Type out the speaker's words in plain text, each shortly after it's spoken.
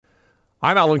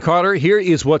I'm Alan Carter. Here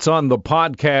is what's on the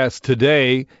podcast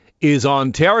today. Is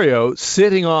Ontario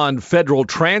sitting on federal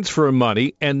transfer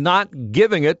money and not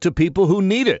giving it to people who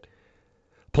need it?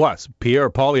 Plus,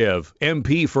 Pierre Poilievre,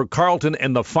 MP for Carleton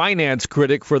and the finance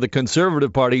critic for the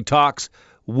Conservative Party, talks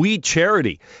We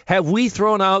Charity. Have we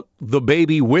thrown out the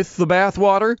baby with the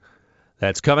bathwater?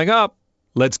 That's coming up.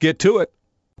 Let's get to it.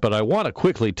 But I want to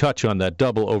quickly touch on that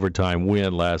double overtime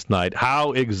win last night.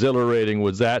 How exhilarating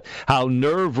was that? How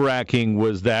nerve-wracking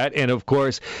was that? And, of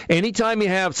course, anytime you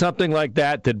have something like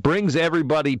that that brings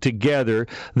everybody together,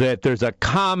 that there's a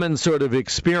common sort of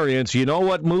experience, you know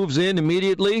what moves in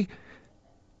immediately?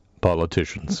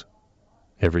 Politicians.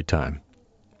 Every time.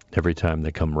 Every time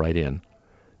they come right in.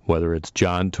 Whether it's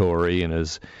John Tory and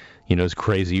his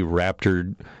crazy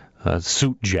Raptor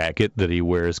suit jacket that he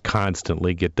wears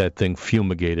constantly, get that thing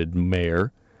fumigated,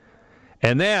 mayor.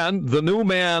 And then the new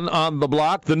man on the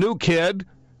block, the new kid,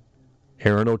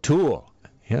 Erin O'Toole.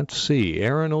 Let's see,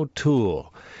 Erin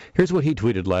O'Toole. Here's what he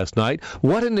tweeted last night.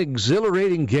 What an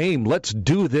exhilarating game. Let's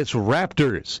do this,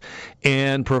 Raptors.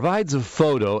 And provides a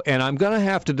photo, and I'm going to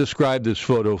have to describe this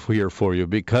photo here for you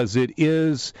because it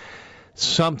is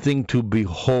something to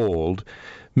behold.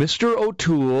 Mr.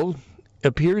 O'Toole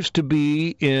appears to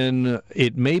be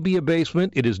it may be a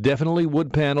basement. It is definitely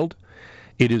wood-paneled.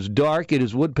 It is dark. It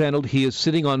is wood-paneled. He is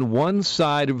sitting on one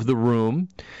side of the room,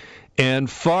 and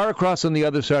far across on the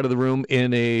other side of the room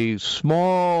in a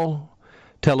small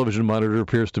television monitor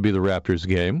appears to be the Raptors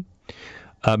game.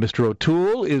 Mr.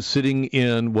 O'Toole is sitting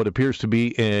in what appears to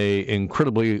be a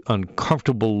incredibly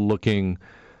uncomfortable-looking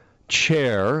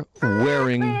chair,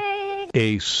 wearing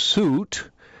a suit.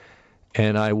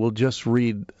 And I will just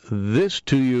read this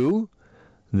to you.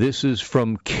 This is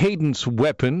from Cadence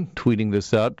Weapon, tweeting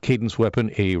this out. Cadence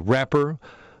Weapon, a rapper,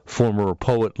 former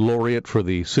poet laureate for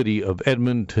the city of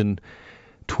Edmonton,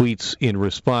 tweets in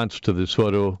response to this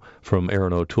photo from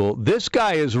Erin O'Toole. This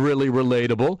guy is really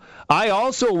relatable. I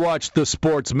also watched the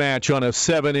sports match on a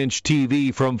 7-inch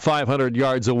TV from 500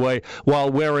 yards away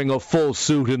while wearing a full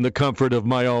suit in the comfort of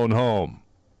my own home.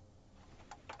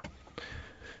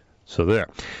 So there.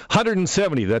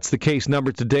 170, that's the case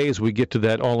number today as we get to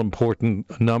that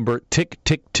all-important number. Tick,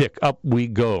 tick, tick, up we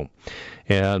go.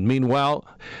 And meanwhile,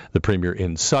 the Premier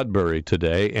in Sudbury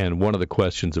today, and one of the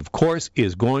questions, of course,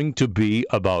 is going to be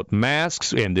about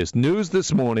masks and this news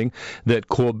this morning that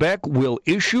Quebec will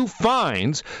issue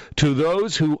fines to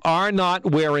those who are not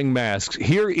wearing masks.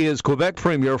 Here is Quebec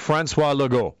Premier François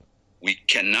Legault. We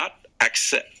cannot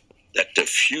accept that a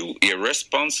few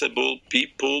irresponsible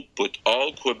people put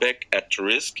all Quebec at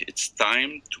risk. It's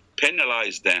time to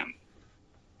penalize them.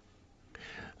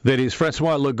 That is,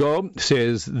 François Legault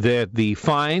says that the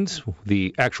fines,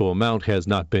 the actual amount has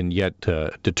not been yet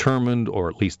determined or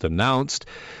at least announced,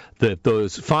 that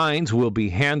those fines will be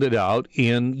handed out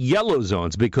in yellow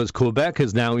zones because Quebec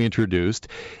has now introduced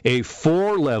a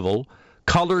 4-level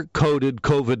color-coded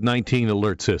COVID-19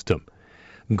 alert system.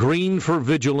 Green for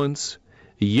vigilance,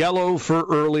 yellow for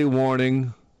early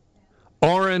warning,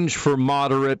 orange for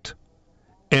moderate,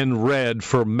 and red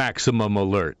for maximum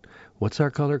alert. What's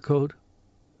our color code?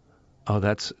 Oh,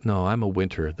 I'm a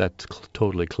winter. That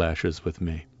totally clashes with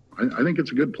me. I think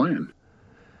it's a good plan.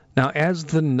 Now, as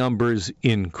the numbers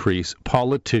increase,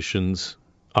 politicians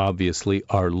obviously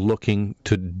are looking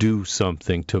to do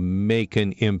something, to make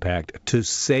an impact, to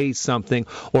say something,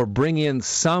 or bring in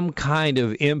some kind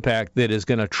of impact that is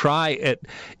going to try it.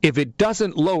 If it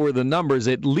doesn't lower the numbers,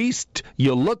 at least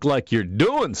you look like you're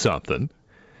doing something.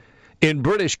 In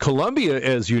British Columbia,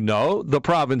 as you know, the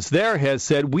province there has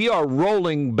said we are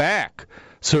rolling back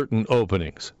certain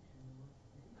openings.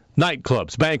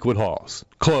 Nightclubs, banquet halls,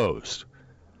 closed.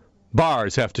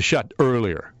 Bars have to shut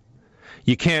earlier.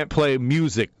 You can't play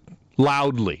music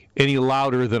loudly, any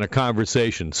louder than a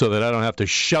conversation, so that I don't have to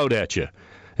shout at you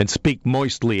and speak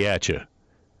moistly at you.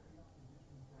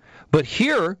 But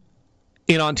here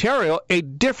in Ontario, a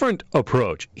different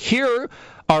approach. Here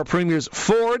are Premiers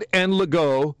Ford and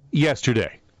Legault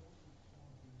yesterday.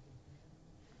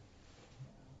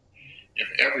 If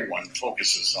everyone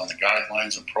focuses on the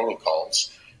guidelines and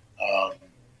protocols,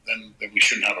 then we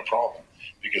shouldn't have a problem.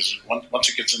 Because once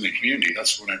it gets in the community,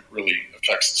 that's when it really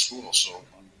affects the school. So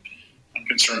I'm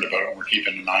concerned about it, and we're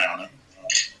keeping an eye on it,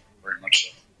 very much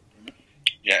so.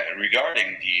 Yeah,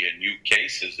 regarding the new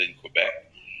cases in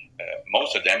Quebec,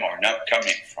 most of them are not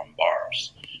coming from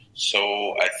bars.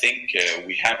 So I think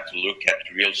we have to look at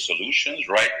real solutions.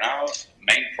 Right now,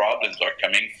 main problems are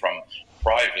coming from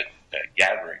private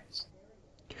gatherings.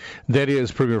 That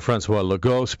is Premier François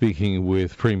Legault speaking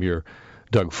with Premier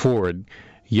Doug Ford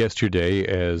yesterday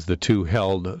as the two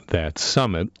held that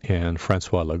summit, and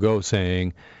François Legault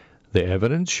saying The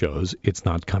evidence shows it's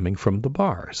not coming from the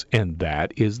bars. And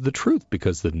that is the truth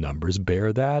because the numbers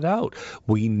bear that out.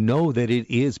 We know that it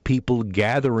is people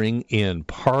gathering in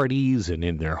parties and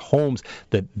in their homes,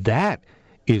 that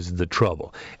is the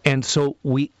trouble. And so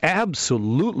we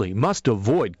absolutely must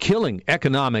avoid killing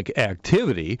economic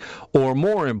activity, or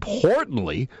more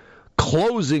importantly,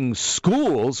 closing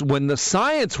schools when the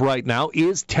science right now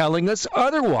is telling us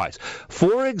otherwise.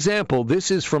 For example,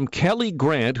 this is from Kelly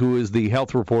Grant, who is the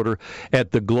health reporter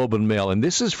at the Globe and Mail, and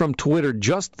this is from Twitter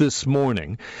just this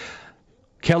morning.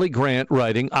 Kelly Grant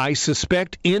writing, I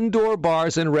suspect indoor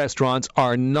bars and restaurants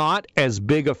are not as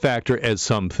big a factor as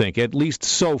some think, at least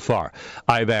so far.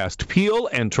 I've asked Peel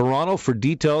and Toronto for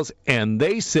details, and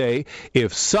they say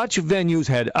if such venues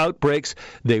had outbreaks,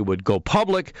 they would go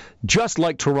public, just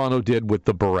like Toronto did with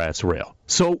the Barras Rail.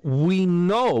 So we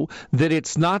know that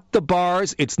it's not the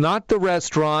bars, it's not the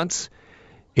restaurants,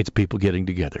 it's people getting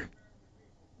together.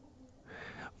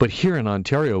 But here in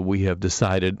Ontario, we have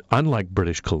decided, unlike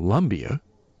British Columbia,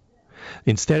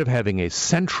 instead of having a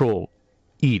central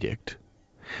edict,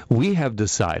 we have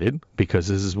decided, because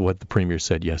this is what the Premier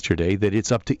said yesterday, that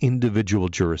it's up to individual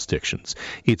jurisdictions.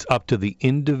 It's up to the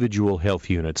individual health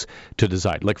units to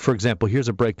decide. Like, for example, here's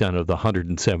a breakdown of the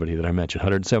 170 that I mentioned,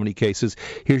 170 cases.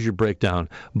 Here's your breakdown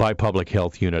by public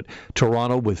health unit.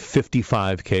 Toronto with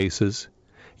 55 cases,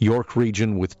 York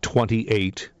Region with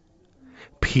 28,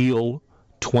 Peel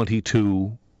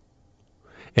 22,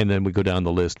 and then we go down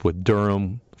the list with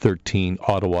Durham 13,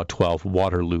 Ottawa 12,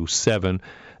 Waterloo 7.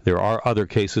 There are other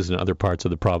cases in other parts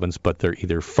of the province, but they're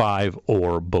either 5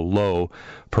 or below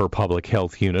per public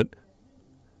health unit.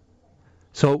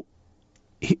 So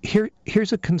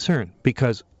here's a concern,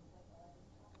 because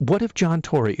what if John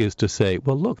Tory is to say,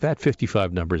 well, look, that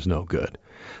 55 number is no good,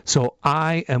 so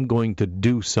I am going to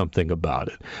do something about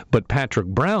it. But Patrick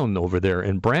Brown over there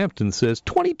in Brampton says,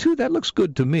 22, that looks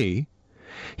good to me.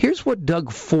 Here's what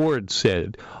Doug Ford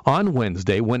said on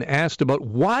Wednesday when asked about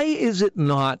why is it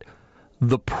not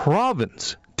the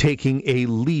province taking a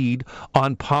lead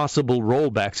on possible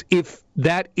rollbacks if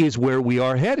that is where we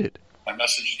are headed. My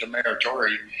message to Mayor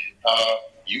Tory,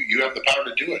 you have the power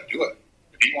to do it. Do it.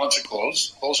 If he wants to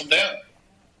close them down.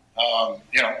 I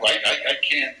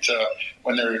can't,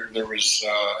 when there was,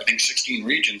 I think, 16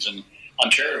 regions in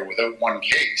Ontario without one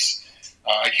case,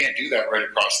 I can't do that right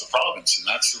across the province, and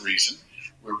that's the reason.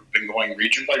 We've been going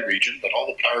region by region, but all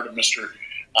the power to Mr.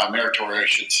 Mayor Tory, I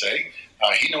should say.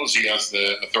 He knows he has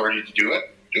the authority to do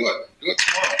it. Do it. Do it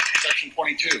tomorrow. Section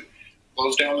 22.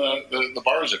 Close down the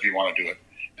bars if you want to do it.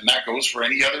 And that goes for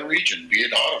any other region, be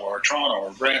it Ottawa or Toronto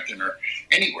or Brampton or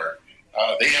anywhere.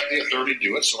 They have the authority to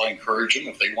do it, so I encourage them.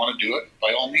 If they want to do it,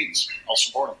 by all means, I'll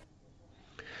support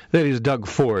them. That is Doug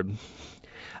Ford.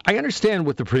 I understand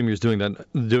what the Premier's doing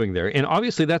there, and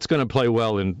obviously that's going to play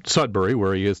well in Sudbury,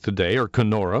 where he is today, or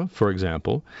Kenora, for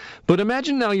example. But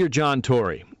imagine now you're John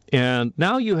Tory, and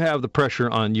now you have the pressure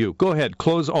on you. Go ahead,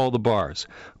 close all the bars.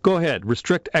 Go ahead,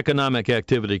 restrict economic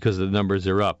activity because the numbers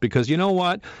are up. Because you know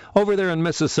what? Over there in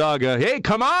Mississauga, hey,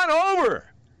 come on over.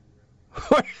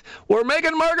 We're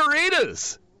making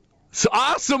margaritas. It's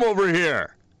awesome over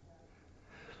here.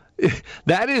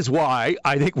 That is why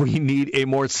I think we need a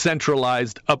more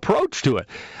centralized approach to it.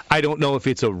 I don't know if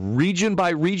it's a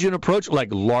region-by-region approach, like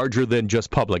larger than just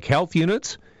public health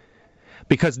units,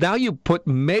 because now you put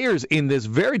mayors in this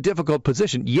very difficult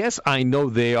position. Yes, I know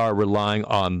they are relying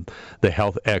on the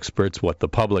health experts, what the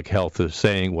public health is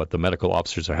saying, what the medical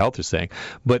officers of health are saying,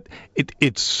 but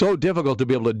it's so difficult to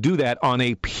be able to do that on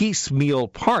a piecemeal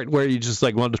part where you're just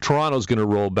like, well, Toronto's going to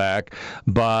roll back,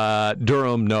 but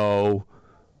Durham, no.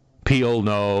 Peel,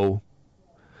 no.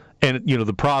 And,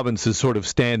 the province is sort of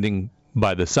standing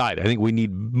by the side. I think we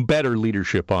need better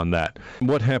leadership on that.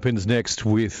 What happens next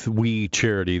with We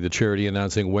Charity? The charity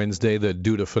announcing Wednesday that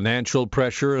due to financial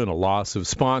pressure and a loss of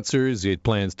sponsors, it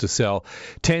plans to sell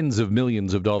tens of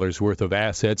millions of dollars worth of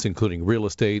assets, including real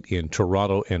estate in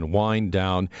Toronto, and wind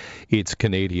down its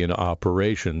Canadian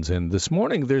operations. And this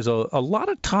morning, there's a lot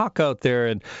of talk out there,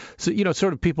 and so,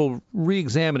 sort of people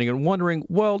re-examining and wondering,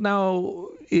 well, now,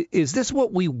 is this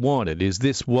what we wanted? Is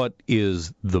this what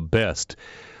is the best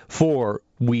for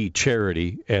We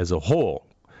Charity as a whole,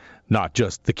 not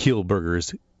just the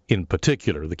Kielburgers in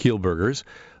particular. The Kielburgers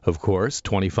of course,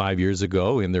 25 years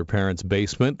ago in their parents'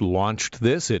 basement, launched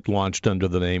this. It launched under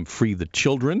the name Free the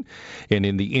Children, and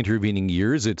in the intervening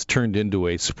years, it's turned into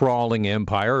a sprawling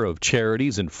empire of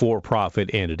charities and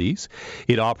for-profit entities.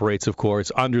 It operates, of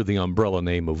course, under the umbrella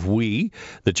name of We.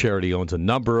 The charity owns a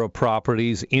number of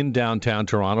properties in downtown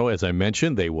Toronto. As I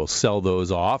mentioned, they will sell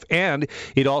those off, and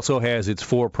it also has its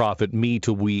for-profit Me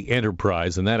to We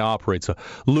enterprise, and that operates a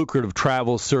lucrative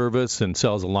travel service and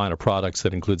sells a line of products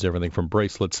that includes everything from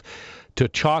bracelets to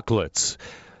chocolates.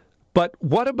 But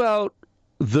what about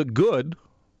the good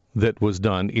that was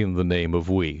done in the name of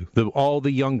We? All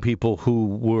the young people who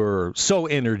were so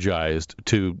energized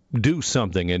to do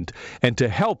something and to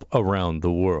help around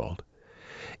the world.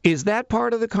 Is that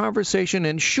part of the conversation,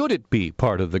 and should it be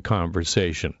part of the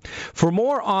conversation? For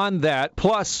more on that,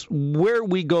 plus where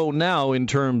we go now in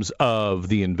terms of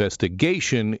the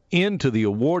investigation into the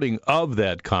awarding of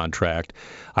that contract,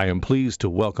 I am pleased to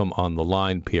welcome on the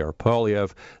line Pierre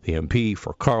Poilievre, the MP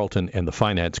for Carleton and the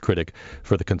finance critic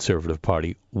for the Conservative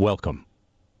Party. Welcome.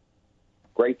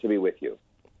 Great to be with you.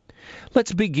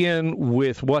 Let's begin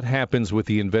with what happens with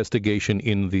the investigation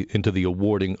into the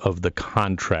awarding of the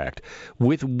contract.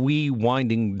 With We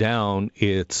winding down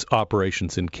its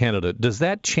operations in Canada, does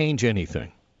that change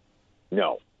anything?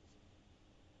 No.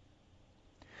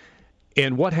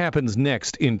 And what happens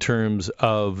next in terms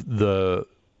of the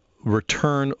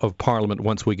return of Parliament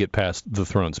once we get past the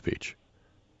throne speech?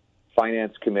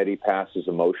 Finance Committee passes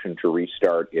a motion to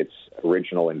restart its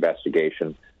original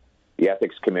investigation. The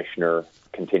Ethics Commissioner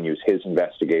continues his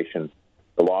investigation.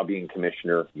 The Lobbying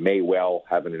Commissioner may well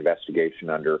have an investigation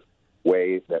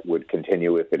underway that would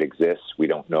continue if it exists. We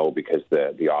don't know because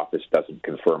the office doesn't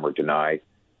confirm or deny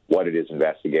what it is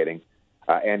investigating.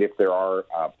 And if there are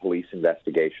police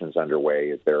investigations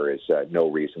underway, there is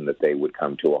no reason that they would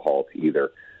come to a halt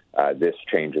either. This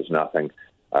changes nothing.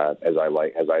 As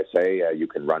I say, you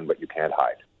can run, but you can't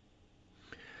hide.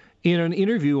 In an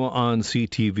interview on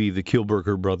CTV, the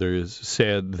Kielburger brothers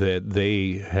said that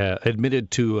they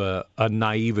admitted to a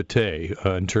naivete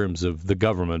in terms of the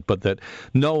government, but that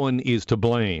no one is to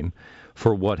blame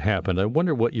for what happened. I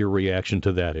wonder what your reaction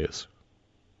to that is.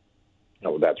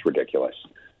 No, that's ridiculous.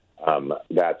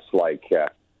 That's like,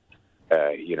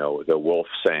 the wolf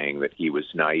saying that he was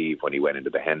naive when he went into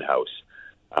the hen house.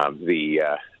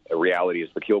 The reality is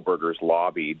the Kielburgers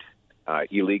lobbied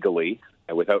illegally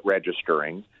and without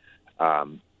registering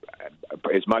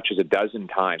as much as a dozen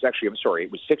times. Actually, I'm sorry,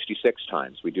 it was 66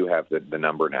 times. We do have the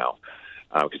number now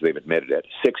because they've admitted it.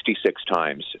 66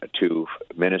 times to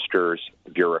ministers,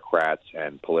 bureaucrats,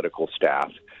 and political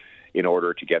staff in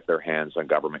order to get their hands on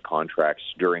government contracts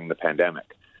during the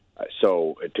pandemic.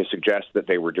 So to suggest that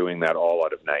they were doing that all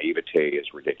out of naivete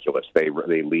is ridiculous. They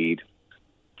lead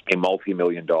a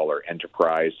multi-million-dollar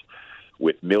enterprise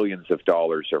with millions of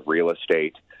dollars of real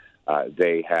estate.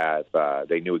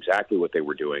 They knew exactly what they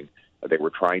were doing. They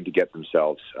were trying to get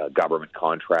themselves government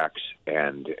contracts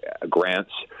and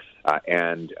grants,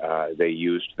 and they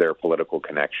used their political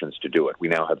connections to do it. We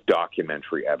now have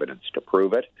documentary evidence to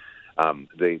prove it.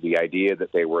 The idea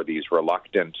that they were these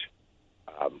reluctant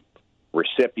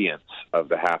recipients of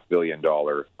the $500 million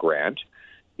grant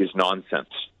is nonsense.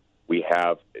 We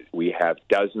have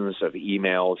dozens of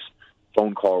emails,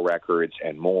 phone call records,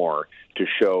 and more to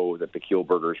show that the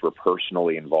Kielburgers were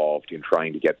personally involved in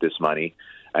trying to get this money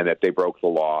and that they broke the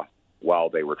law while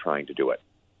they were trying to do it.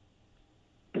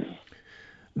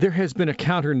 There has been a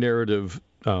counter-narrative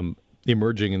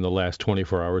emerging in the last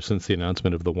 24 hours since the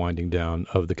announcement of the winding down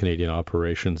of the Canadian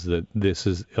operations that this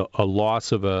is a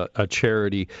loss of a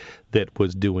charity that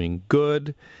was doing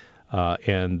good,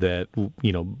 and that,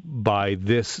 by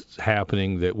this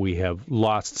happening that we have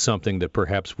lost something that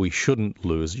perhaps we shouldn't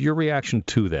lose. Your reaction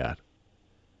to that?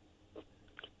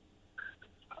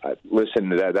 Listen,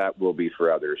 that will be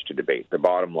for others to debate. The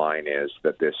bottom line is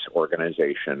that this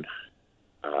organization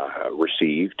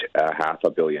received a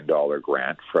 $500 million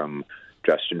grant from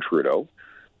Justin Trudeau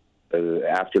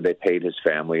after they paid his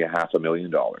family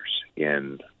 $500,000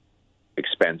 in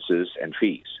expenses and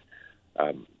fees.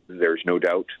 There's no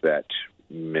doubt that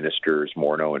Ministers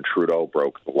Morneau and Trudeau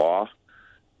broke the law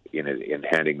in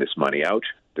handing this money out.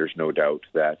 There's no doubt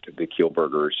that the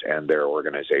Kielburgers and their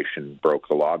organization broke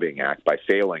the Lobbying Act by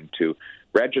failing to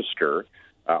register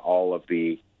all of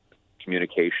the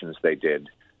communications they did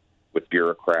with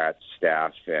bureaucrats,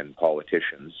 staff, and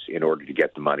politicians in order to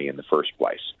get the money in the first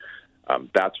place.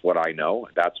 That's what I know.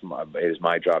 It is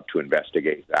my job to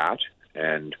investigate that,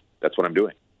 and that's what I'm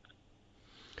doing.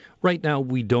 Right now,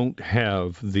 we don't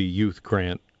have the youth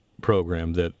grant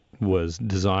program that was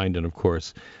designed and, of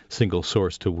course, single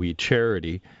source to We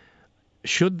Charity.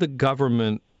 Should the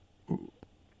government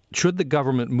Should the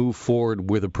government move forward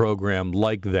with a program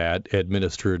like that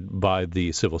administered by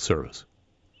the civil service?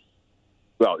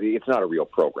 Well, it's not a real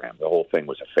program. The whole thing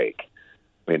was a fake.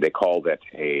 I mean, they called it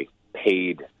a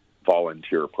paid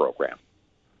volunteer program.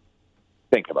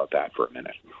 Think about that for a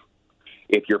minute.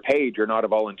 If you're paid, you're not a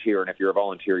volunteer, and if you're a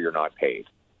volunteer, you're not paid.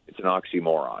 It's an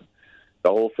oxymoron. The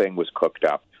whole thing was cooked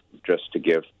up just to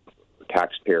give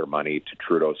taxpayer money to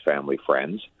Trudeau's family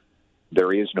friends.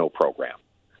 There is no program.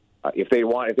 If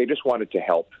they just wanted to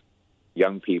help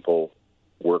young people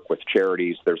work with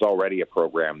charities, there's already a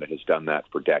program that has done that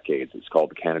for decades. It's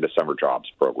called the Canada Summer Jobs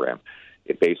Program.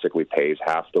 It basically pays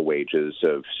half the wages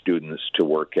of students to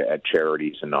work at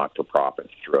charities and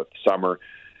not-for-profits throughout the summer.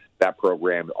 That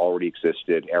program already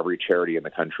existed. Every charity in the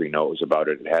country knows about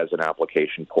it. It has an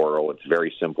application portal. It's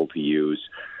very simple to use.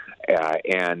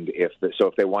 And if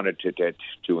they wanted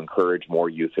to encourage more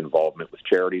youth involvement with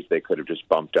charities, they could have just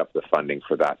bumped up the funding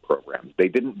for that program. They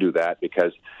didn't do that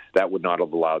because that would not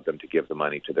have allowed them to give the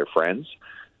money to their friends,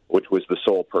 which was the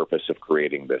sole purpose of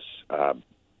creating this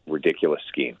ridiculous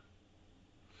scheme.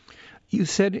 You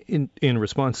said in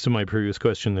response to my previous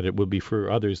question that it would be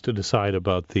for others to decide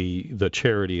about the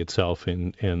charity itself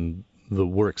and the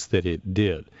works that it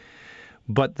did.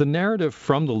 But the narrative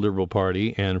from the Liberal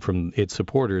Party and from its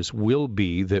supporters will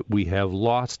be that we have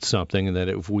lost something, and that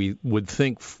if we would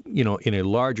think, in a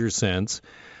larger sense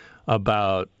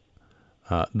about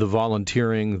the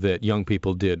volunteering that young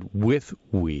people did with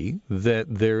we, that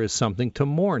there is something to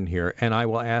mourn here. And I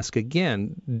will ask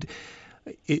again,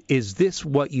 is this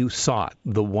what you sought,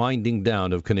 the winding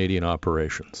down of Canadian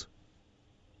operations?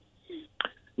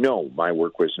 No, my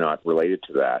work was not related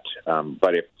to that.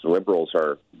 But if the Liberals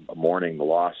are mourning the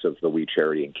loss of the We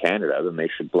Charity in Canada, then they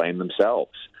should blame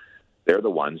themselves. They're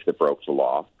the ones that broke the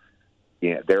law.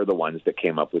 They're the ones that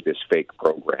came up with this fake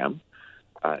program.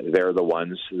 They're the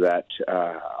ones that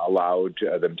allowed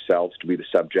themselves to be the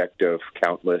subject of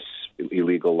countless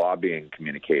illegal lobbying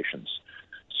communications.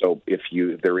 So if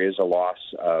there is a loss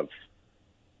of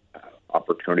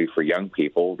opportunity for young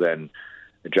people, then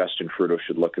Justin Trudeau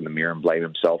should look in the mirror and blame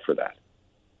himself for that.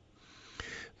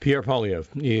 Pierre Poilievre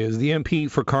is the MP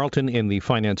for Carleton and the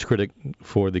finance critic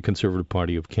for the Conservative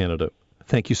Party of Canada.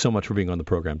 Thank you so much for being on the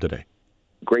program today.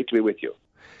 Great to be with you.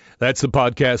 That's the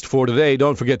podcast for today.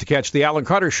 Don't forget to catch the Alan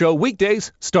Carter Show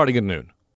weekdays starting at noon.